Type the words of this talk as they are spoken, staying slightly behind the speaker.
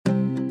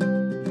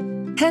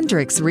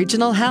Hendricks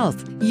Regional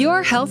Health,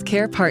 your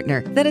healthcare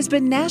partner that has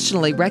been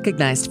nationally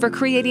recognized for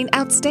creating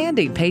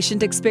outstanding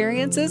patient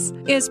experiences,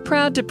 is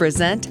proud to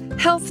present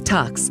Health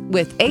Talks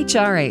with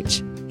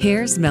HRH.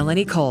 Here's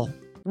Melanie Cole.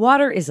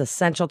 Water is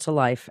essential to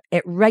life.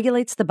 It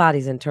regulates the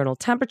body's internal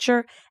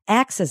temperature,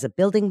 acts as a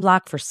building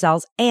block for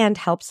cells, and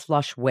helps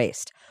flush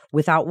waste.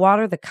 Without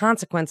water, the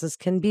consequences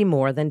can be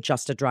more than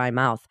just a dry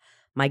mouth.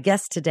 My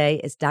guest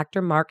today is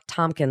Dr. Mark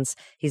Tompkins.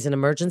 He's an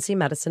emergency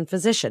medicine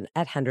physician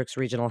at Hendricks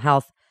Regional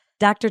Health.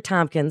 Dr.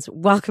 Tompkins,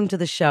 welcome to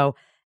the show.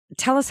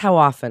 Tell us how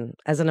often,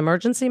 as an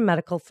emergency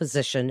medical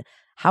physician,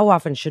 how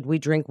often should we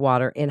drink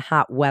water in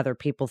hot weather?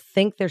 People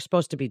think they're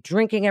supposed to be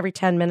drinking every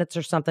 10 minutes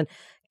or something.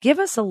 Give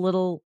us a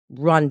little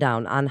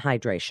rundown on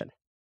hydration.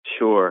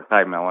 Sure.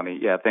 Hi, Melanie.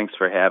 Yeah, thanks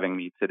for having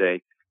me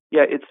today.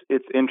 Yeah,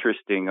 it's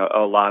interesting.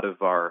 A lot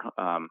of our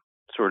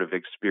sort of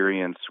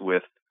experience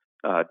with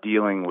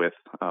dealing with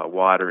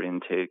water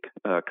intake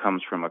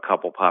comes from a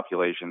couple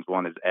populations.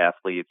 One is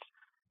athletes,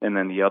 and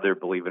then the other,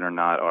 believe it or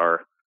not,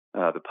 are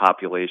the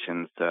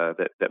populations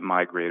that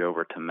migrate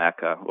over to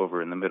Mecca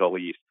over in the Middle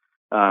East.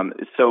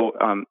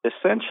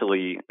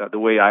 Essentially, the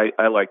way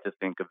I like to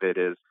think of it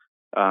is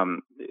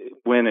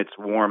when it's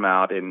warm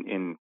out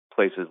in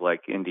places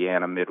like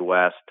Indiana,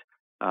 Midwest,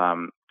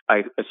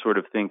 I sort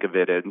of think of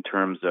it in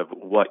terms of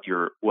what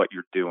you're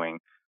doing.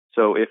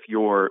 So if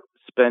you're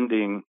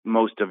spending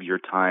most of your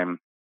time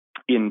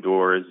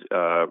indoors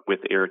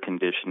with air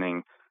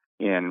conditioning,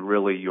 and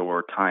really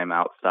your time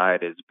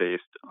outside is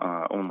based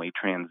only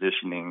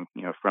transitioning,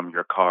 from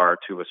your car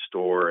to a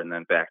store and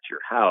then back to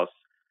your house,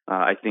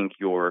 I think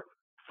your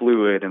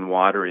fluid and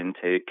water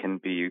intake can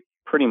be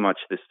pretty much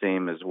the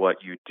same as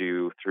what you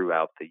do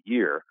throughout the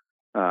year.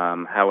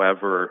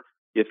 However,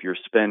 if you're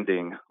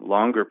spending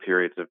longer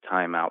periods of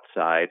time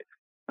outside,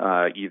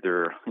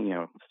 either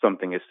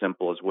something as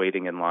simple as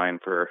waiting in line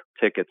for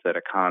tickets at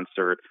a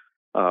concert,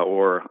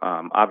 or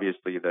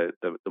obviously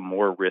the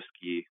more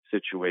risky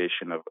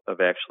situation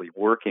of actually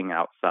working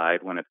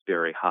outside when it's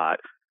very hot,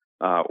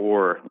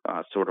 or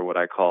sort of what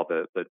I call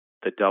the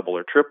double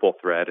or triple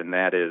threat, and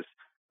that is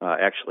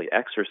actually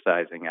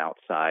exercising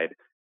outside,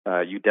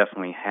 you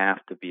definitely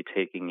have to be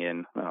taking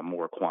in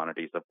more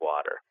quantities of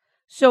water.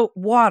 So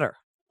water,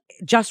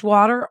 just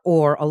water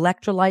or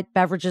electrolyte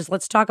beverages?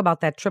 Let's talk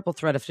about that triple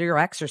threat. If you're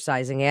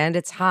exercising and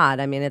it's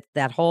hot, I mean,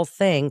 that whole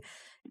thing.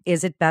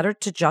 Is it better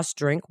to just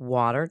drink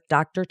water,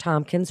 Dr.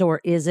 Tompkins, or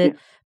is it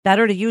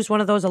better to use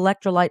one of those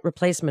electrolyte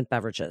replacement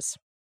beverages?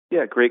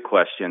 Yeah, great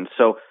question.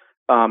 So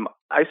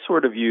I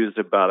sort of use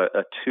about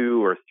a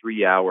 2 or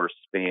 3 hour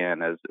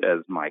span as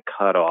my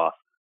cutoff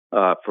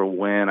for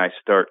when I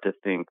start to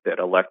think that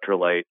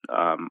electrolyte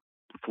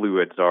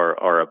fluids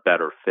are a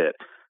better fit.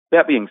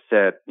 That being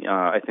said,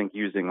 I think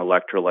using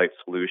electrolyte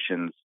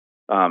solutions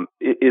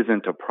it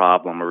isn't a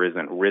problem or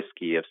isn't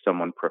risky if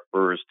someone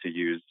prefers to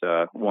use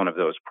one of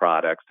those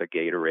products, a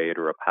Gatorade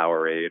or a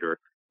Powerade or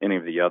any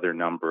of the other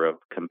number of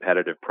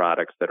competitive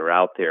products that are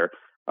out there.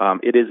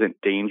 It isn't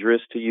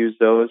dangerous to use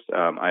those.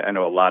 I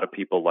know a lot of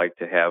people like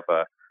to have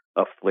a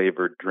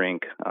flavored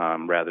drink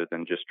rather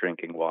than just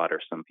drinking water.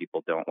 Some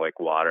people don't like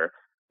water.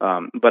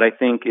 But I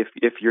think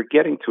if you're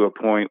getting to a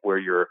point where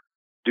you're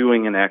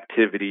doing an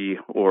activity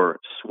or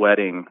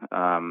sweating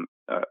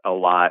a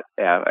lot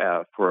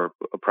for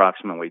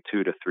approximately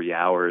 2 to 3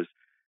 hours,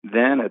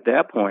 then at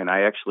that point,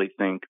 I actually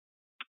think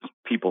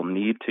people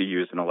need to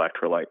use an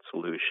electrolyte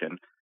solution.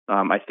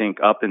 I think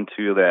up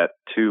into that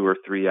 2 or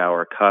 3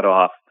 hour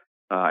cutoff,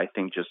 I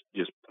think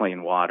just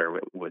plain water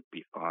would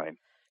be fine.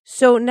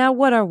 So now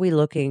what are we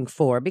looking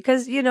for?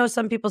 Because,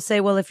 some people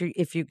say, well,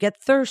 if you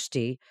get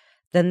thirsty,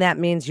 then that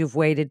means you've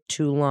waited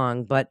too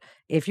long. But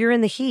if you're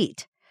in the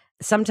heat,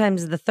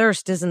 sometimes the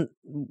thirst isn't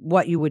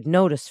what you would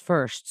notice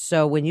first.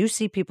 So when you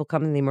see people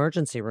come in the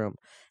emergency room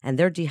and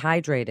they're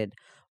dehydrated,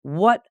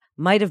 what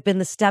might have been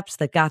the steps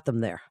that got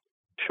them there?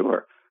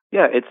 Sure.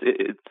 Yeah,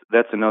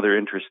 that's another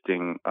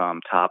interesting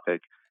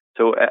topic.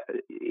 So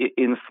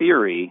in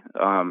theory,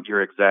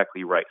 you're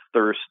exactly right.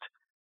 Thirst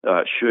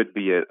should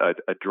be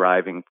a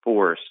driving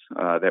force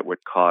that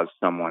would cause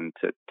someone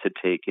to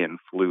take in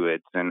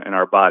fluids. And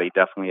our body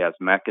definitely has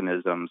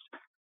mechanisms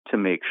to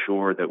make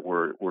sure that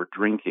we're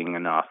drinking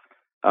enough.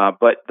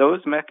 But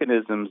those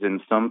mechanisms in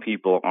some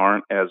people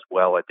aren't as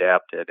well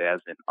adapted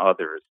as in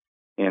others.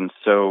 And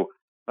so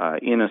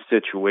in a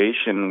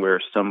situation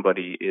where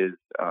somebody is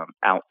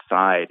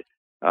outside,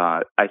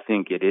 I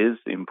think it is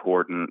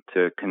important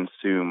to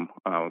consume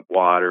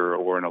water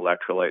or an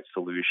electrolyte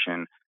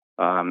solution.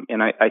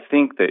 And I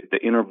think that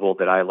the interval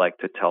that I like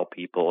to tell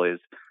people is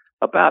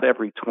about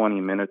every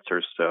 20 minutes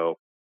or so,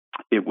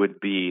 it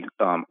would be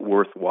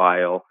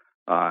worthwhile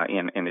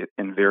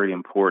and very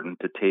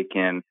important to take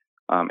in.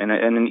 And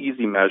an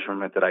easy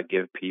measurement that I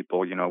give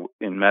people,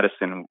 in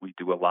medicine, we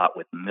do a lot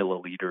with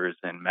milliliters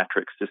and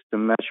metric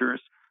system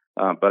measures.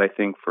 But I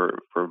think for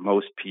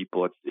most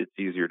people, it's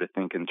easier to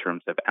think in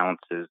terms of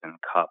ounces and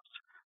cups.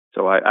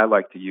 So I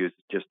like to use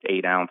just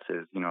 8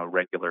 ounces, a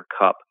regular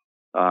cup,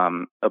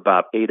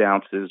 about 8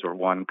 ounces or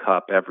 1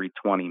 cup every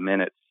 20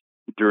 minutes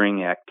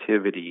during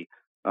activity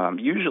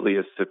usually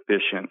is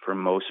sufficient for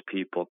most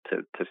people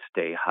to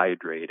stay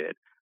hydrated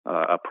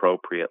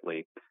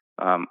appropriately.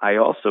 I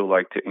also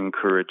like to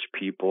encourage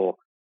people,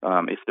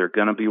 if they're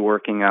going to be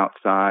working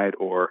outside,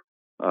 or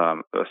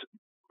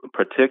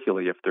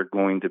particularly if they're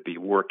going to be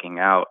working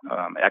out,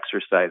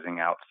 exercising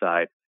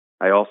outside.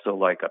 I also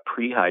like a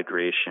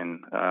prehydration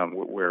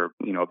where,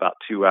 about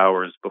 2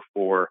 hours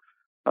before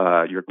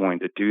you're going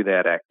to do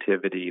that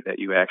activity, that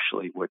you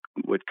actually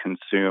would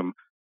consume,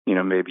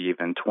 maybe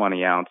even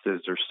 20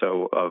 ounces or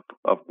so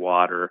of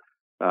water.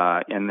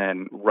 And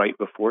then right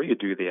before you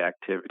do the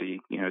activity,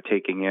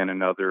 taking in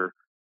another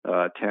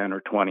 10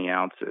 or 20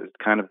 ounces.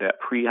 Kind of that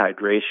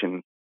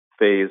prehydration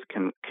phase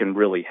can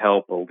really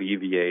help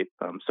alleviate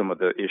some of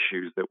the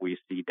issues that we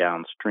see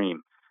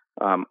downstream.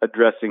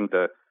 Addressing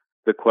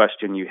the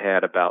question you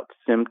had about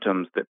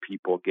symptoms that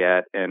people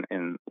get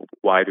and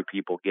why do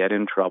people get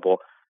in trouble.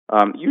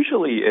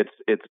 Usually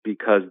it's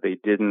because they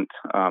didn't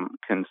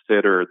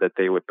consider that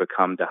they would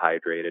become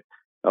dehydrated.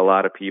 A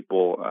lot of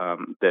people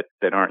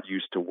that aren't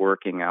used to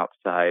working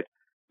outside,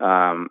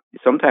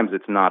 sometimes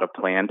it's not a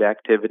planned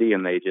activity,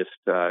 and they just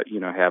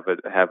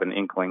have an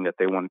inkling that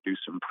they want to do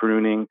some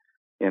pruning,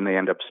 and they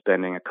end up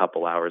spending a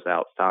couple hours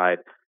outside,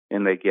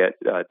 and they get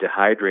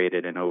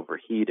dehydrated and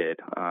overheated,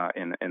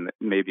 and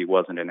maybe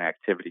wasn't an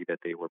activity that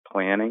they were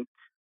planning.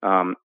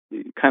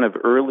 Kind of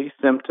early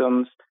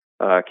symptoms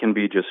can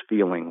be just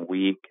feeling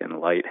weak and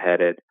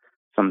lightheaded.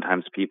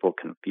 Sometimes people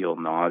can feel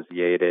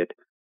nauseated.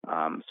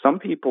 Some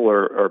people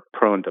are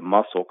prone to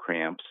muscle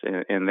cramps,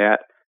 and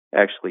that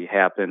actually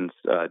happens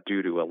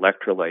due to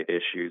electrolyte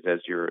issues. As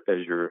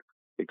you're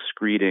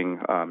excreting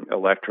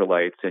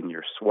electrolytes in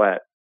your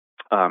sweat,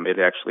 it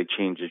actually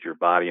changes your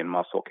body and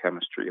muscle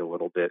chemistry a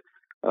little bit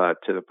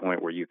to the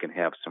point where you can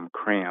have some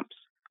cramps.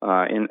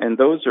 And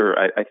those are,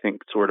 I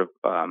think, sort of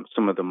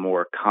some of the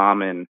more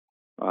common,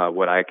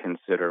 what I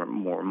consider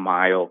more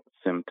mild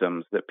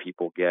symptoms that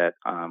people get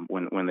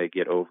when they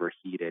get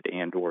overheated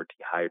and or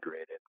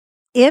dehydrated.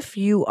 If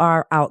you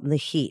are out in the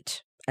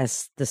heat,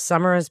 as the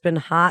summer has been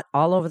hot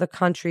all over the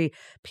country,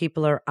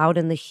 people are out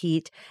in the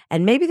heat,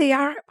 and maybe they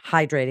are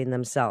hydrating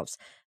themselves.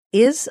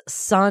 Is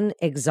sun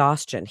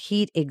exhaustion,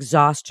 heat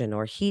exhaustion,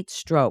 or heat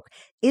stroke,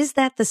 is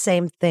that the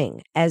same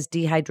thing as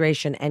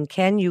dehydration? And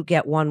can you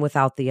get one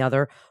without the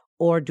other,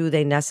 or do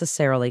they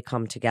necessarily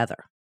come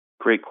together?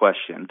 Great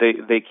question.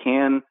 They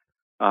can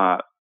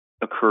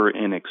occur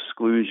in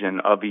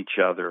exclusion of each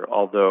other,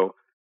 although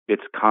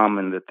it's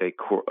common that they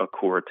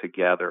occur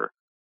together.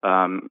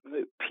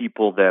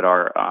 People that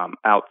are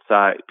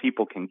outside,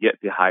 people can get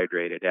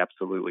dehydrated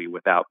absolutely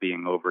without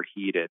being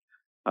overheated.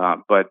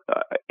 But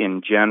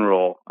in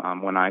general,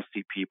 when I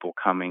see people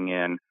coming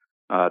in,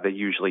 they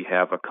usually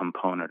have a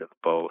component of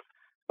both.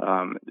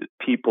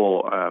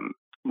 People,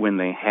 when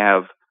they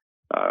have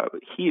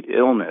heat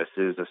illness,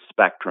 is a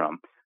spectrum.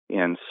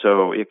 And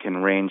so it can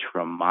range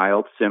from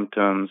mild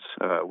symptoms,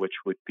 which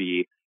would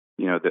be,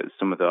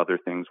 some of the other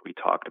things we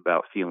talked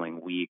about,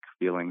 feeling weak,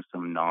 feeling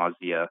some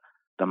nausea,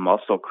 the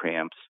muscle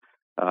cramps.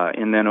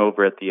 And then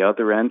over at the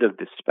other end of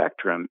the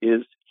spectrum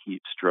is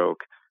heat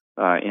stroke.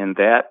 And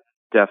that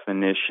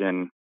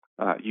definition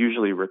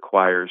usually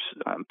requires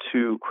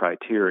two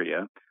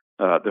criteria.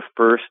 The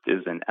first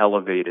is an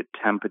elevated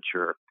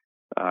temperature,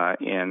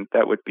 and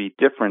that would be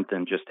different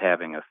than just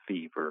having a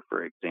fever,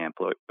 for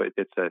example. But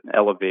it's an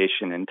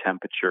elevation in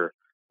temperature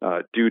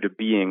due to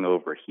being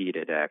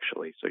overheated,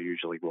 actually. So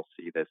usually we'll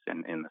see this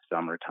in the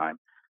summertime.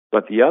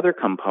 But the other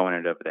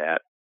component of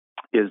that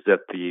is that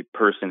the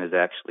person is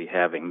actually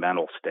having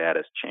mental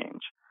status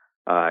change.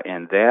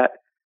 And that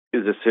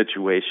is a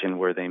situation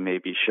where they may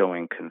be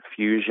showing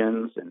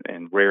confusions, and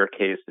in rare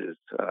cases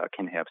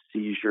can have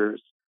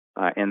seizures.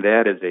 And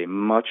that is a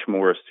much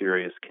more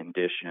serious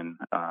condition.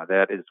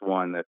 That is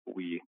one that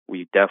we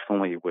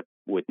definitely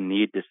would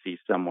need to see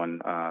someone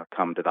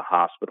come to the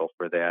hospital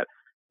for that.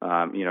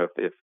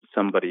 If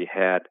somebody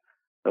had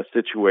a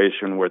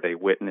situation where they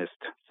witnessed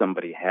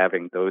somebody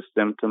having those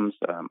symptoms,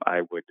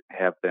 I would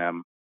have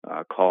them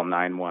call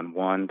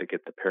 911 to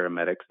get the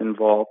paramedics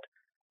involved.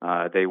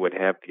 They would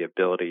have the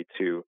ability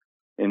to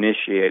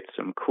initiate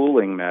some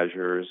cooling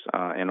measures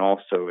and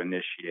also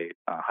initiate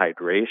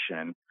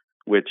hydration,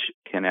 which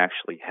can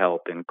actually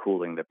help in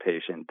cooling the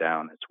patient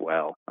down as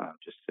well,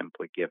 just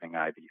simply giving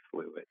IV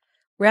fluid.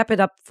 Wrap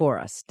it up for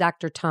us,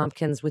 Dr.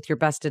 Tompkins, with your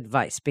best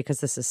advice, because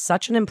this is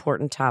such an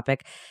important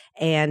topic,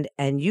 and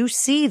you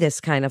see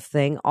this kind of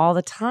thing all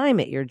the time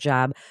at your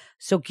job.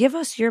 So give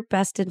us your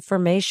best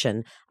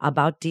information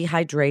about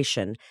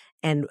dehydration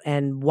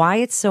and why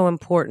it's so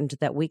important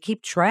that we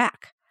keep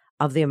track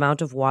of the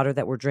amount of water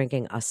that we're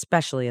drinking,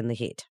 especially in the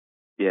heat.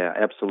 Yeah,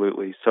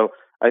 absolutely. So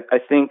I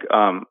think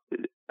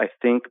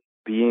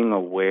being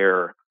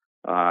aware,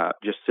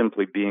 just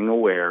simply being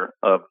aware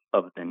of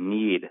the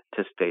need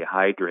to stay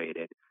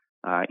hydrated,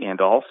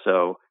 and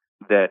also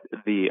that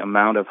the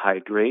amount of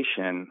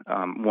hydration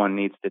one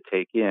needs to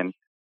take in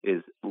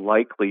is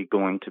likely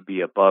going to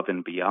be above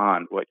and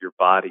beyond what your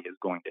body is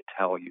going to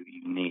tell you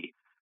need.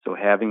 So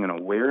having an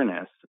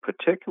awareness,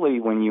 particularly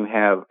when you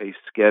have a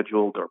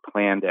scheduled or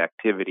planned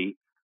activity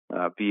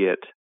be it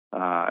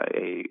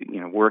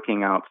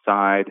working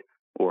outside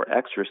or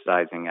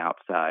exercising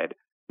outside,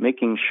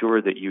 making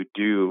sure that you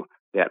do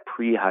that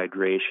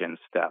prehydration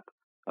step.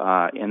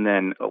 And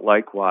then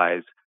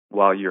likewise,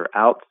 while you're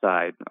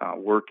outside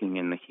working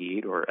in the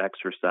heat or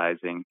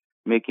exercising,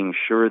 making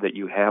sure that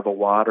you have a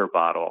water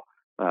bottle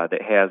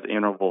that has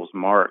intervals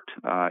marked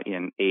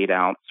in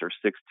 8-ounce or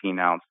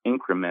 16-ounce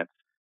increments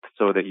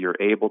so that you're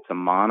able to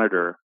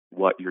monitor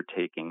what you're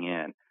taking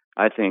in.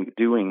 I think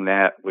doing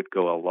that would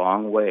go a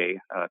long way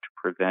to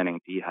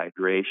preventing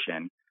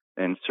dehydration,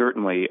 and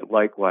certainly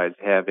likewise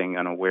having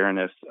an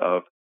awareness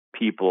of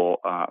people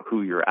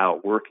who you're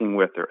out working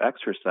with or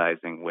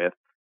exercising with,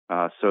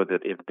 so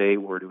that if they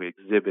were to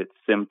exhibit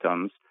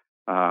symptoms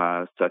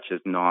such as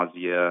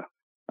nausea,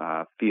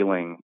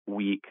 feeling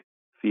weak,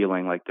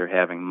 feeling like they're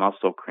having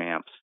muscle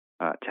cramps,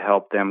 to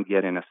help them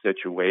get in a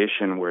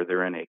situation where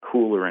they're in a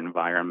cooler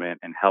environment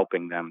and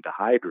helping them to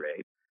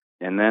hydrate.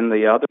 And then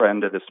the other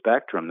end of the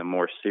spectrum, the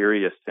more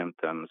serious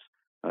symptoms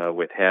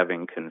with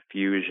having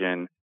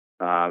confusion,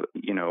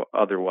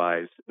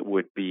 otherwise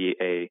would be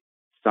a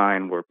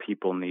sign where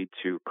people need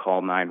to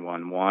call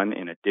 911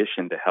 in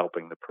addition to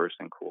helping the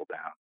person cool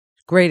down.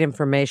 Great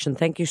information.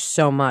 Thank you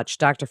so much,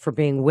 Doctor, for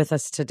being with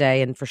us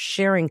today and for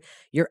sharing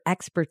your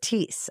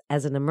expertise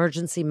as an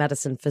emergency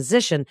medicine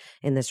physician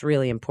in this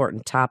really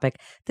important topic.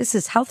 This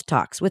is Health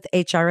Talks with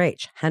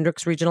HRH,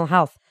 Hendricks Regional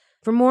Health.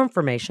 For more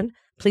information,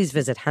 please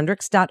visit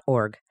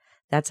hendricks.org.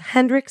 That's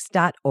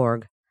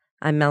hendricks.org.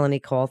 I'm Melanie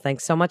Cole.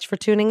 Thanks so much for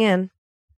tuning in.